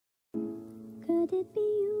Could it be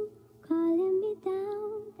you calling me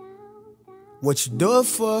down, down, down? What you do it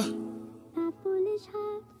for? My foolish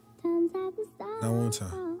heart turns out the stars. Not one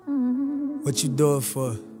time. What you do it for?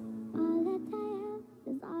 All that I have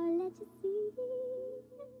is all that you see.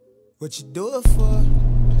 What you do it for?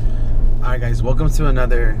 Alright guys, welcome to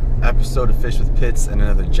another episode of Fish with Pits and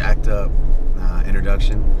another jacked up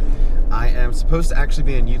introduction. I am supposed to actually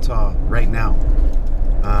be in Utah right now.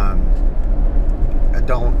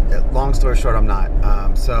 Long story short, I'm not.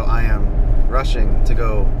 So I am rushing to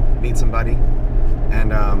go meet somebody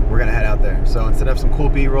and we're gonna head out there. So instead of some cool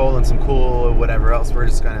B-roll and some cool whatever else, we're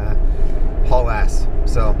just gonna haul ass.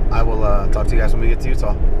 So I will talk to you guys when we get to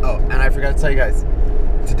Utah. Oh, and I forgot to tell you guys,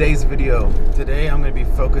 today's video, today I'm going to be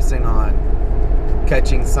focusing on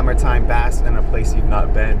catching summertime bass in a place you've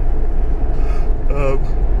not been.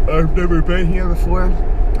 I've never been here before.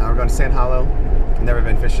 We're going to Sand Hollow. I've never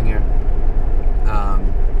been fishing here.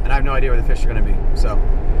 And I have no idea where the fish are going to be. So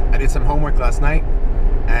I did some homework last night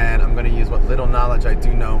and I'm going to use what little knowledge I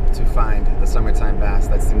do know to find the summertime bass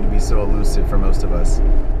that seem to be so elusive for most of us.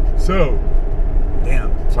 So,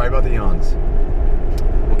 damn, sorry about the yawns.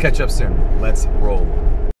 We'll catch up soon. Let's roll.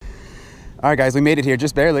 All right, guys, we made it here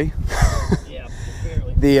just barely. Yeah, just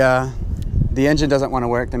barely. The engine doesn't want to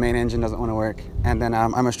work. The main engine doesn't want to work. And then I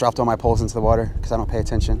almost dropped all my poles into the water because I don't pay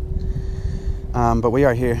attention. But we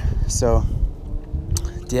are here. So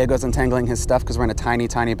Diego's untangling his stuff because we're in a tiny,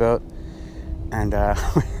 tiny boat. And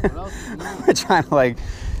we're trying to like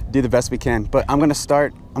do the best we can. But I'm gonna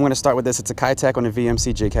start with this. It's a Keitech on a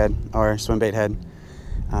VMC jig head or swim bait head.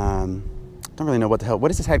 Don't really know what the hell.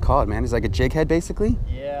 What is this head called, man? It's like a jig head, basically.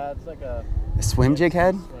 Yeah, it's like a swim jig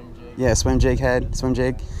head. Swim jig. Yeah, swim jig head, swim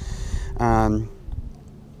jig. I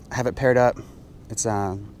have it paired up. It's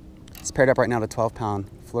paired up right now to 12-pound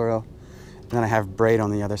fluoro, and then I have braid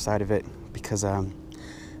on the other side of it because I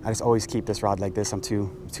just always keep this rod like this. I'm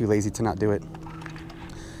too lazy to not do it.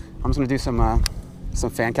 I'm just gonna do some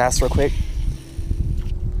fan casts real quick.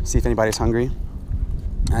 See if anybody's hungry.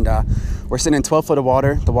 And we're sitting in 12 foot of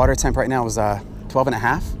water. The water temp right now is 12 and a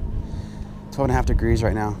half degrees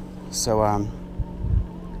right now. So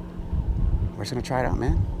we're just gonna try it out,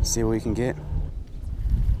 man. See what we can get.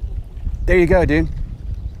 There you go, dude.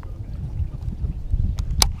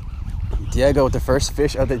 Diego with the first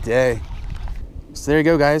fish of the day. So there you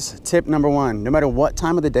go, guys. Tip number one, no matter what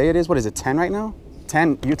time of the day it is, what is it, 10 right now?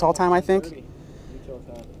 10 Utah time, I think.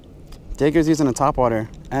 Utah time. Diego's using a topwater.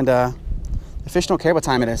 And the fish don't care what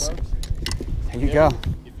time it is. There you go.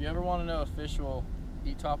 If you ever want to know if fish will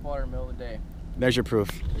eat topwater in the middle of the day, There's your proof.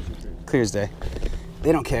 Clear as day.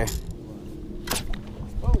 They don't care.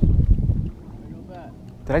 whoa, there goes that.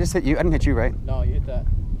 Did I just hit you? I didn't hit you, right? No, you hit that.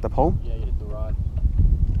 The pole? Yeah, you hit the rod.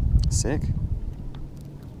 Sick.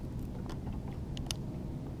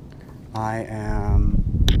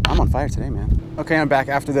 I'm on fire today, man. Okay, I'm back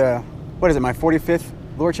after the, what is it, my 45th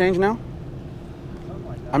lure change now? Something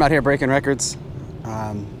like that. I'm out here breaking records.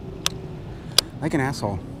 Like an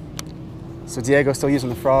asshole. So Diego's still using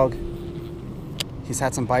the frog. He's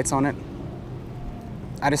had some bites on it.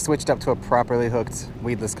 I just switched up to a properly hooked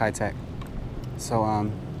weedless Keitech.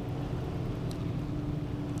 So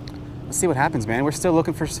let's see what happens, man. We're still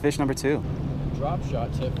looking for fish number 2. Drop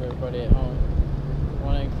shot tip for everybody at home.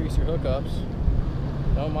 Want to increase your hookups?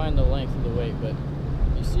 Don't mind the length of the weight, but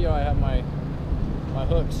you see how I have my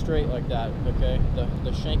hook straight like that, okay?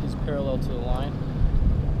 The shank is parallel to the line.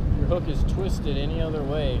 If your hook is twisted any other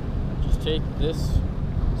way, just take this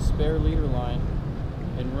spare leader line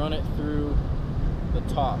and run it through the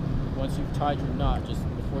top. Once you've tied your knot, just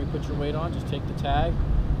before you put your weight on, just take the tag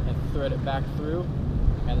and thread it back through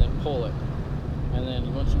and then pull it. And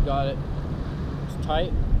then once you got it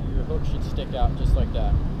tight, your hook should stick out just like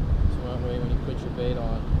that. So that way when you put your bait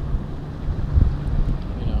on,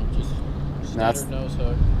 you know, just standard nose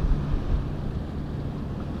hook,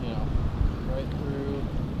 you know, right through.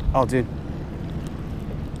 Oh, dude.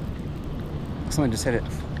 Someone just hit it.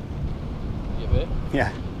 You bit?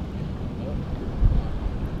 Yeah. Yep.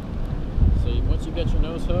 So once you get your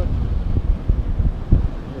nose hook,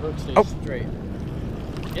 your hook stays straight.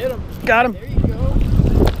 Get him. Got him. There you go.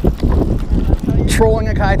 Trolling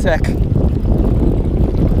a Keitech. Yeah.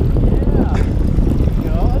 There you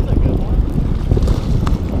go. That's a good one.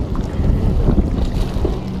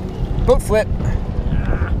 Boat flip.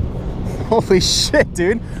 Holy shit,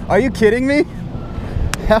 dude. Are you kidding me?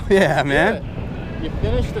 Hell yeah, man. You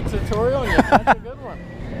finished the tutorial and you found a good one.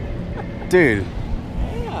 Dude.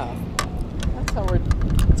 Yeah. That's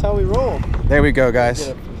how we roll. There we go, guys.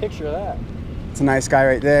 Get a picture of that. It's a nice guy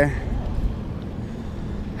right there.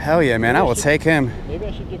 Hell yeah, man. I will take him. Maybe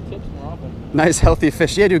I should give tips more often. Nice, healthy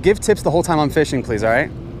fish. Yeah, dude, give tips the whole time I'm fishing, please, all right?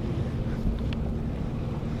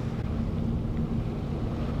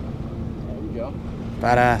 There you go.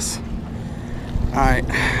 Badass. All right.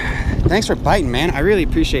 Thanks for biting, man. I really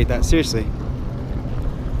appreciate that, seriously.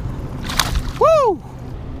 Woo!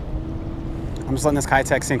 I'm just letting this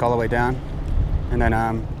Kitech sink all the way down. And then,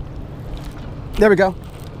 there we go.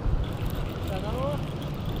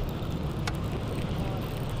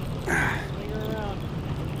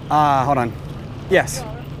 Hold on. Yes.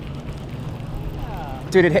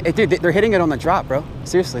 Dude, dude, they're hitting it on the drop, bro.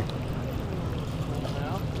 Seriously.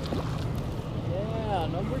 Yeah,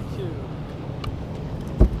 number 2.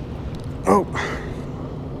 Oh.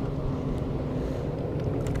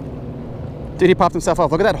 Dude, he popped himself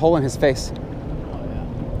off. Look at that hole in his face. Oh,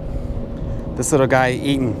 yeah. This little guy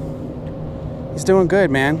eating. He's doing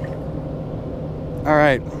good, man. All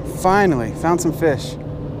right, finally found some fish.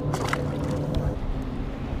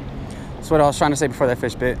 That's what I was trying to say before that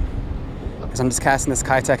fish bit. Is I'm just casting this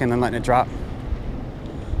Kitech and then letting it drop.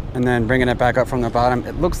 And then bringing it back up from the bottom.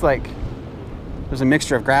 It looks like there's a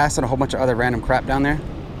mixture of grass and a whole bunch of other random crap down there.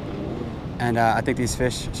 And I think these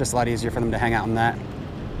fish, it's just a lot easier for them to hang out in that.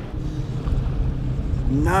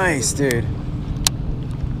 Nice, dude.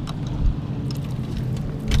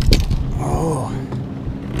 Oh,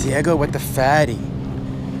 Diego with the fatty.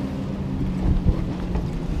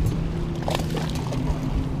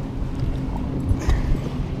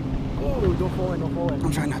 Oh, don't fall in, don't fall in.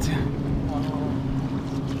 I'm trying not to.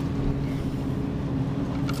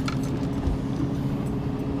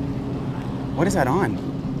 What is that on?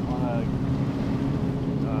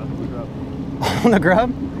 Hula grub. On the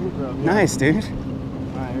grub? Hula grub, yeah. Nice, dude.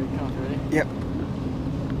 Alright, here it comes, ready? Yep.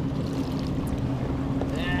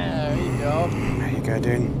 Yeah, there you go. There you go,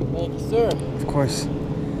 dude. Thank you, sir. Of course.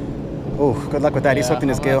 Oh, good luck with that. He's hooked in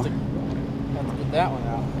his gill. Have to get that one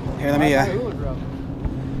out. Here, let me, Hula grub.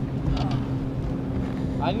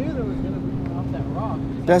 I knew there was going to be one off that rock.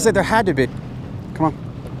 That's it, there had to be. Come on.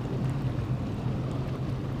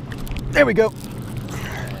 There we go.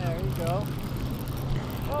 There you go.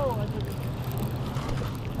 Oh, I took it.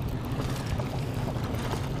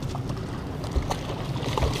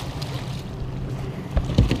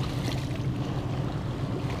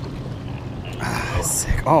 Ah,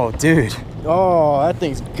 sick. Oh, dude. Oh, that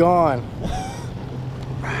thing's gone.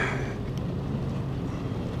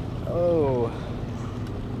 Oh.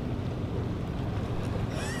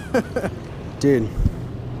 Dude.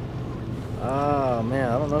 Oh,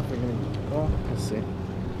 man. I don't know if we're going to... Oh, let's see.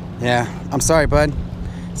 Yeah, I'm sorry, bud.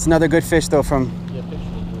 It's another good fish, though, from Yeah,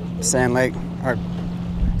 picture. Sand Lake, or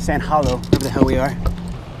Sand Hollow, wherever the hell we are.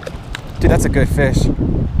 Dude, that's a good fish.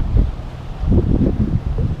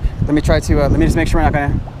 Let me try to, let me just make sure we're not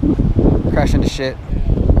gonna crash into shit.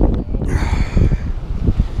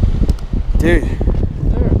 Dude,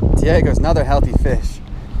 Diego's another healthy fish.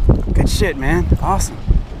 Good shit, man. Awesome.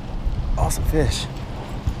 Awesome fish.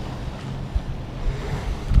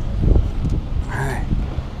 All right.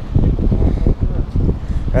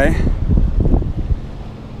 Ready?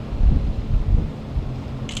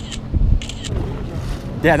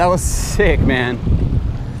 Yeah, that was sick, man.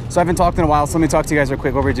 So I haven't talked in a while, so let me talk to you guys real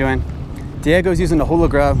quick what we're doing. Diego's using the hula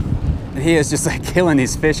grub, and he is just like killing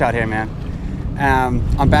these fish out here, man.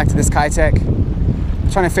 I'm back to this Kitech.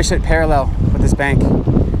 I'm trying to fish it parallel with this bank.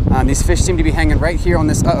 These fish seem to be hanging right here on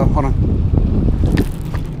this, uh-oh, hold on.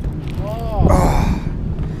 Oh.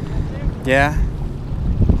 Yeah.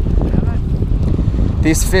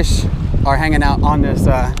 These fish are hanging out on this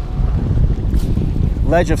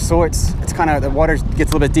ledge of sorts. It's kind of, the water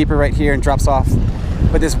gets a little bit deeper right here and drops off.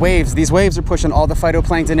 But these waves are pushing all the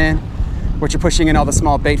phytoplankton in, which are pushing in all the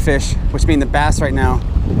small bait fish, which mean the bass right now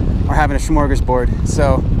are having a smorgasbord.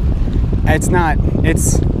 So it's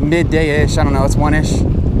midday-ish, I don't know, it's 1-ish.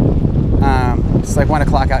 It's like 1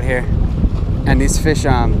 o'clock out here. And these fish,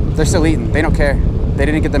 they're still eating, they don't care. They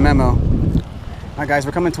didn't get the memo. All right, guys,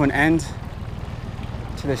 we're coming to an end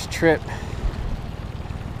to this trip.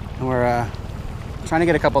 And we're trying to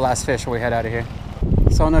get a couple last fish before we head out of here.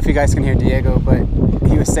 So I don't know if you guys can hear Diego, but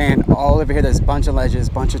he was saying all over here there's a bunch of ledges,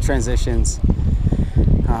 bunch of transitions.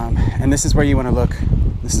 And this is where you want to look.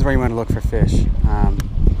 This is where you want to look for fish.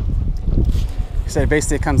 He said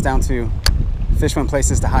basically it comes down to fish want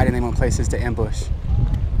places to hide and they want places to ambush.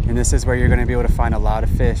 And this is where you're going to be able to find a lot of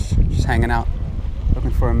fish just hanging out, looking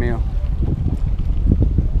for a meal.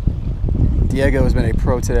 Diego has been a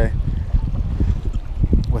pro today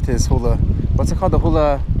with his hula, what's it called? The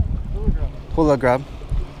hula grub.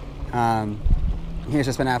 He has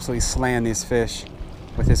just been absolutely slaying these fish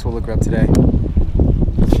with his hula grub today.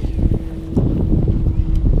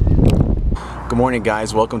 morning,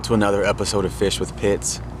 guys. Welcome to another episode of Fish with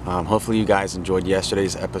Pitts. Hopefully you guys enjoyed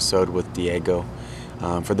yesterday's episode with Diego.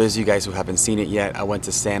 For those of you guys who haven't seen it yet, I went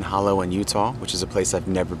to Sand Hollow in Utah, which is a place I've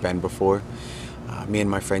never been before. Me and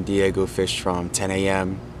my friend Diego fished from 10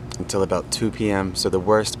 a.m. until about 2 p.m. So the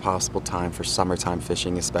worst possible time for summertime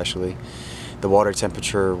fishing, especially. The water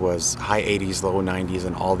temperature was high 80s, low 90s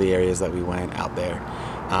in all the areas that we went out there.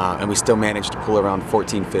 And we still managed to pull around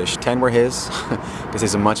 14 fish. 10 were his, because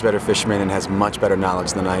he's a much better fisherman and has much better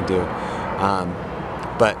knowledge than I do.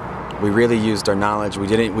 But we really used our knowledge.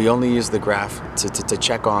 We only used the graph to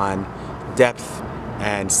check on depth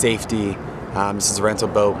and safety. This is a rental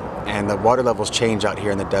boat, and the water levels change out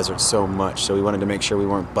here in the desert so much. So we wanted to make sure we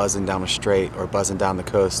weren't buzzing down a strait or buzzing down the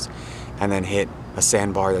coast and then hit a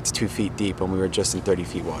sandbar that's 2 feet deep when we were just in 30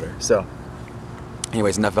 feet water. So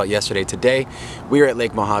anyways, enough about yesterday. Today we are at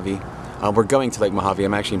Lake Mojave. We're going to Lake Mojave.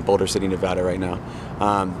 I'm actually in Boulder City, Nevada right now.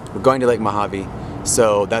 We're going to Lake Mojave.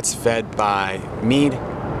 So that's fed by Mead.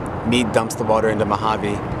 Mead dumps the water into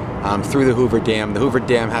Mojave through the Hoover Dam. The Hoover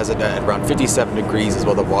Dam has it at around 57 degrees is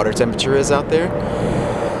what the water temperature is out there.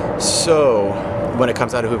 So when it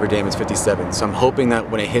comes out of Hoover Dam, it's 57. So I'm hoping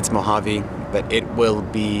that when it hits Mojave, that it will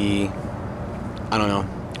be, I don't know,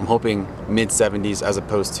 I'm hoping mid-70s as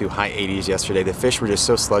opposed to high 80s yesterday. The fish were just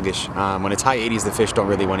so sluggish. When it's high 80s, the fish don't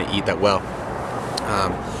really want to eat that well.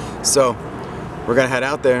 So we're gonna head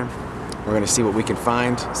out there. We're gonna see what we can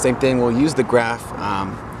find. Same thing, we'll use the graph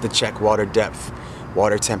to check water depth,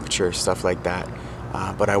 water temperature, stuff like that.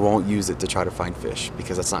 But I won't use it to try to find fish,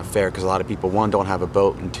 because that's not fair, because a lot of people, one, don't have a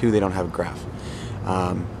boat, and two, they don't have a graph.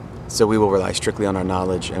 So we will rely strictly on our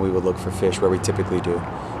knowledge, and we will look for fish where we typically do.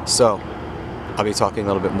 So I'll be talking a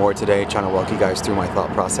little bit more today, trying to walk you guys through my thought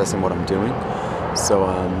process and what I'm doing. So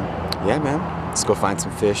yeah, man, let's go find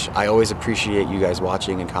some fish. I always appreciate you guys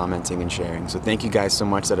watching and commenting and sharing. So thank you guys so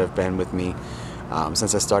much that have been with me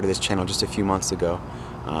since I started this channel just a few months ago.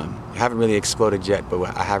 I haven't really exploded yet, but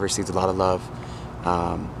I have received a lot of love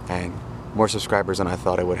and more subscribers than I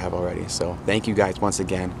thought I would have already. So thank you guys once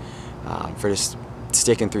again for just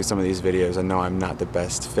sticking through some of these videos. I know I'm not the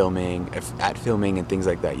best at filming and things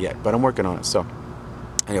like that yet, but I'm working on it. So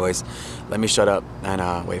anyways, let me shut up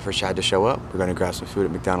and wait for Chad to show up. We're gonna grab some food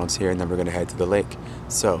at McDonald's here, and then we're gonna head to the lake.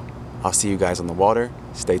 So I'll see you guys on the water.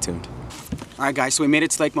 Stay tuned. All right, guys, so we made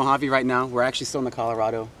it to Lake Mojave right now. We're actually still in the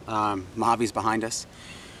Colorado. Mojave's behind us.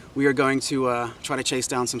 We are going to try to chase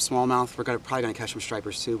down some smallmouth. We're probably gonna catch some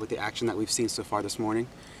stripers too with the action that we've seen so far this morning.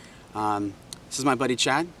 This is my buddy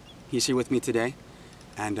Chad. He's here with me today.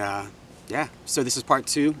 And yeah, so this is part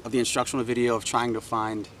 2 of the instructional video of trying to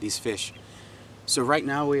find these fish. So right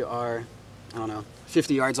now we are, I don't know,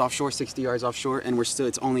 50 yards offshore, 60 yards offshore, and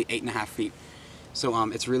it's only 8.5 feet.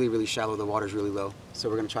 So it's really, really shallow. The water's really low. So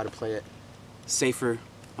we're gonna try to play it safer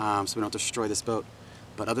so we don't destroy this boat.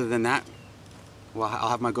 But other than that, well, I'll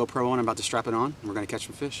have my GoPro on. I'm about to strap it on, and we're gonna catch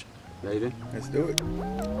some fish. Ready, dude? Let's do it.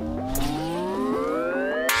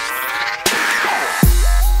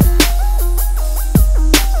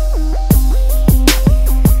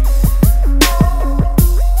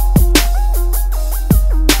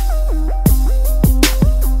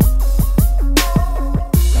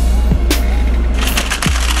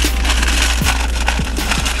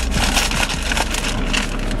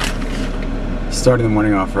 Starting the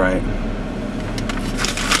morning off right.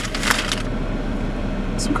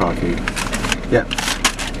 Some coffee. Yeah.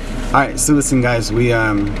 Alright, so listen guys, it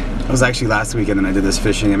was actually last weekend and I did this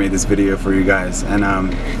fishing. I made this video for you guys, and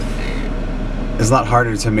it's a lot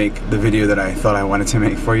harder to make the video that I thought I wanted to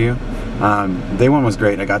make for you. Day one was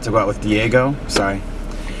great. I got to go out with Diego. I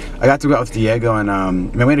got to go out with Diego, and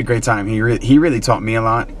man, we had a great time. He really taught me a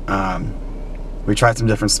lot. We tried some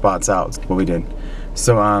different spots out, what we did.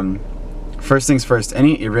 So first things first,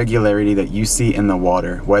 any irregularity that you see in the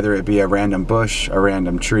water, whether it be a random bush, a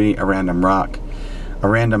random tree, a random rock, a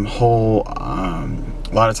random hole, a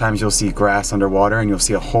lot of times you'll see grass underwater and you'll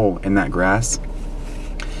see a hole in that grass,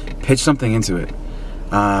 pitch something into it.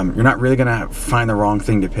 You're not really gonna find the wrong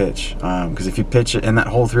thing to pitch, because if you pitch it in that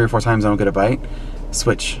hole 3 or 4 times and don't get a bite,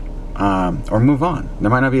 switch or move on. There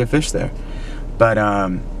might not be a fish there. But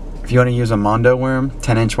if you want to use a Mondo worm,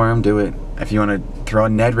 10-inch worm, do it. If you want to throw a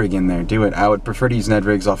Ned rig in there, do it. I would prefer to use Ned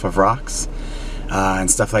rigs off of rocks and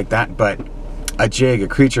stuff like that, but a jig, a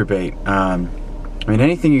creature bait, I mean,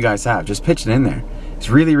 anything you guys have, just pitch it in there. It's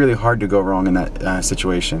really, really hard to go wrong in that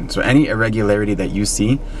situation. So any irregularity that you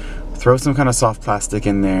see, throw some kind of soft plastic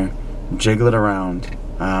in there, jiggle it around,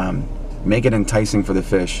 make it enticing for the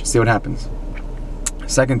fish, see what happens.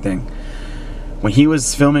 Second thing, when he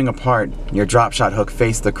was filming a part, your drop shot hook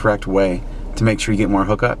faced the correct way to make sure you get more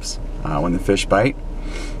hookups when the fish bite.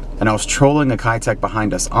 and I was trolling a Kitech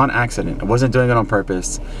behind us on accident. I wasn't doing it on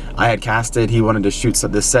purpose. I had casted, he wanted to shoot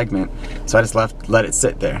this segment, so I just let it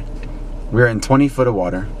sit there. We were in 20 foot of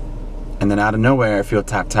water, and then out of nowhere I feel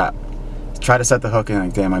tap tap. Try to set the hook and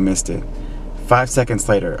like, damn, I missed it. 5 seconds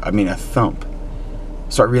later, I mean a thump.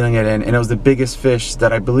 Start reeling it in, and it was the biggest fish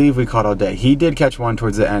that I believe we caught all day. He did catch one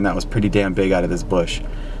towards the end that was pretty damn big out of this bush.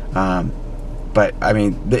 But I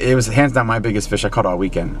mean, it was hands down my biggest fish I caught all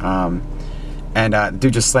weekend. And the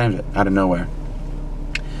dude just slammed it out of nowhere.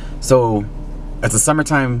 So as the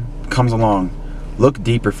summertime comes along, look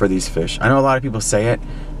deeper for these fish. I know a lot of people say it,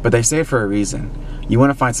 but they say it for a reason. You want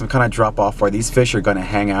to find some kind of drop off where these fish are going to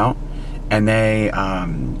hang out, and they,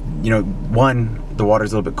 you know, one, the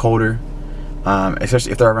water's a little bit colder.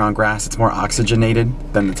 Especially if they're around grass, it's more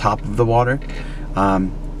oxygenated than the top of the water,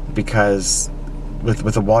 because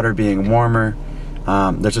with the water being warmer,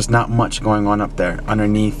 there's just not much going on up there.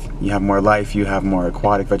 Underneath, you have more life, you have more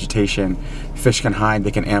aquatic vegetation, fish can hide,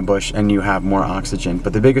 they can ambush, and you have more oxygen.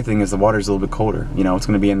 But the bigger thing is the water's a little bit colder. You know, it's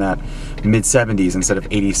going to be in that mid 70s instead of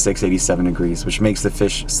 86, 87 degrees, which makes the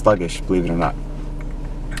fish sluggish, believe it or not.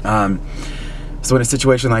 So in a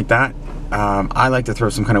situation like that, I like to throw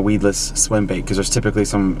some kind of weedless swim bait, because there's typically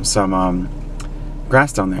some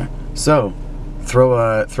grass down there. So throw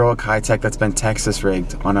a Kitech that's been Texas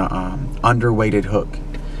rigged on a underweighted hook,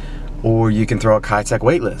 or you can throw a Kitech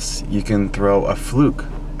weightless. You can throw a fluke.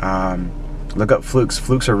 Look up flukes.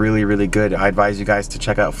 Flukes are really good. I advise you guys to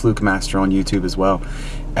check out Fluke Master on YouTube as well.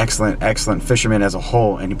 Excellent fisherman as a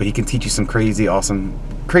whole, but he can teach you some crazy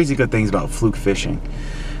good things about fluke fishing.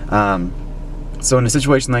 So in a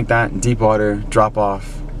situation like that, deep water, drop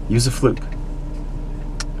off, use a fluke.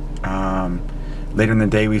 Later in the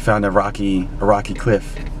day, we found a rocky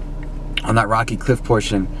cliff. On that rocky cliff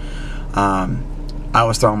portion, I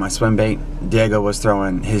was throwing my swim bait. Diego was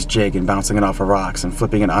throwing his jig and bouncing it off of rocks and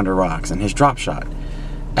flipping it under rocks, and his drop shot.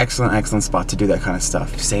 Excellent spot to do that kind of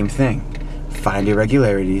stuff. Same thing. Find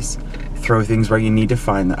irregularities. Throw things where you need to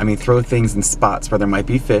find them. I mean, throw things in spots where there might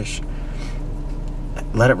be fish.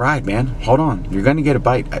 Let it ride, man. Hold on. You're going to get a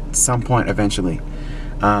bite at some point eventually.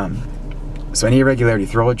 So any irregularity,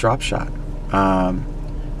 throw a drop shot.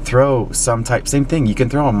 Throw some type, same thing. You can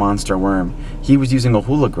throw a monster worm. He was using a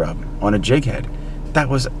hula grub on a jig head. That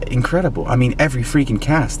was incredible. I mean, every freaking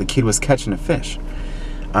cast, the kid was catching a fish.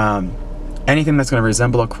 Anything that's going to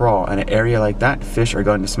resemble a crawl in an area like that, fish are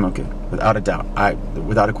going to smoke it, without a doubt,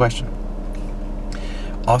 without a question.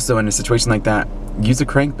 Also, in a situation like that, use a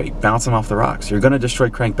crankbait, bounce them off the rocks. You're going to destroy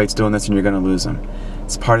crankbaits doing this, and you're going to lose them.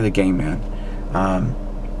 It's part of the game, man.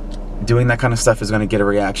 Doing that kind of stuff is going to get a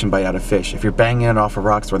reaction bite out of fish. If you're banging it off of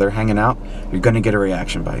rocks where they're hanging out, you're going to get a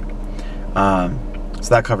reaction bite. So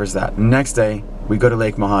that covers that. Next day, we go to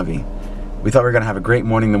Lake Mojave. We thought we were going to have a great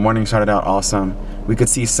morning. The morning started out awesome. We could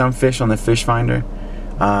see some fish on the fish finder,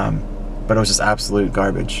 but it was just absolute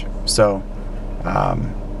garbage. So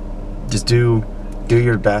just do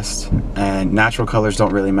your best, and natural colors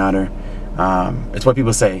don't really matter. It's what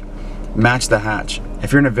people say, match the hatch.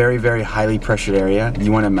 If you're in a very highly pressured area,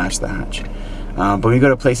 you want to match the hatch. But when you go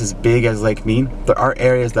to places big as Lake Mead, there are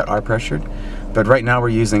areas that are pressured, but right now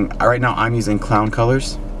I'm using clown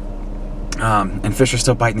colors, and fish are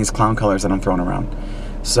still biting these clown colors that I'm throwing around.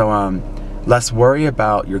 So less worry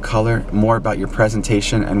about your color, more about your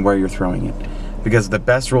presentation and where you're throwing it. Because the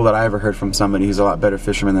best rule that I ever heard from somebody who's a lot better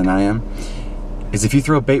fisherman than I am is, if you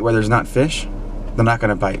throw bait where there's not fish, they're not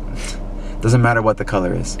gonna bite. Doesn't matter what the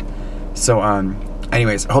color is. So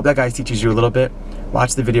anyways, I hope that guys teaches you a little bit.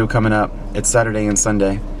 Watch the video coming up. It's Saturday and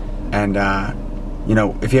Sunday, and you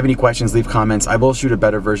know, if you have any questions, leave comments. I will shoot a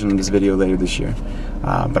better version of this video later this year,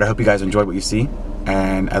 but I hope you guys enjoyed what you see.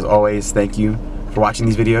 And as always, thank you for watching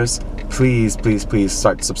these videos. Please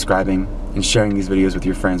start subscribing and sharing these videos with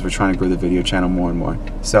your friends. We're trying to grow the video channel more and more.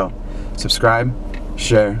 So subscribe,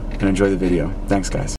 share, and enjoy the video. Thanks, guys.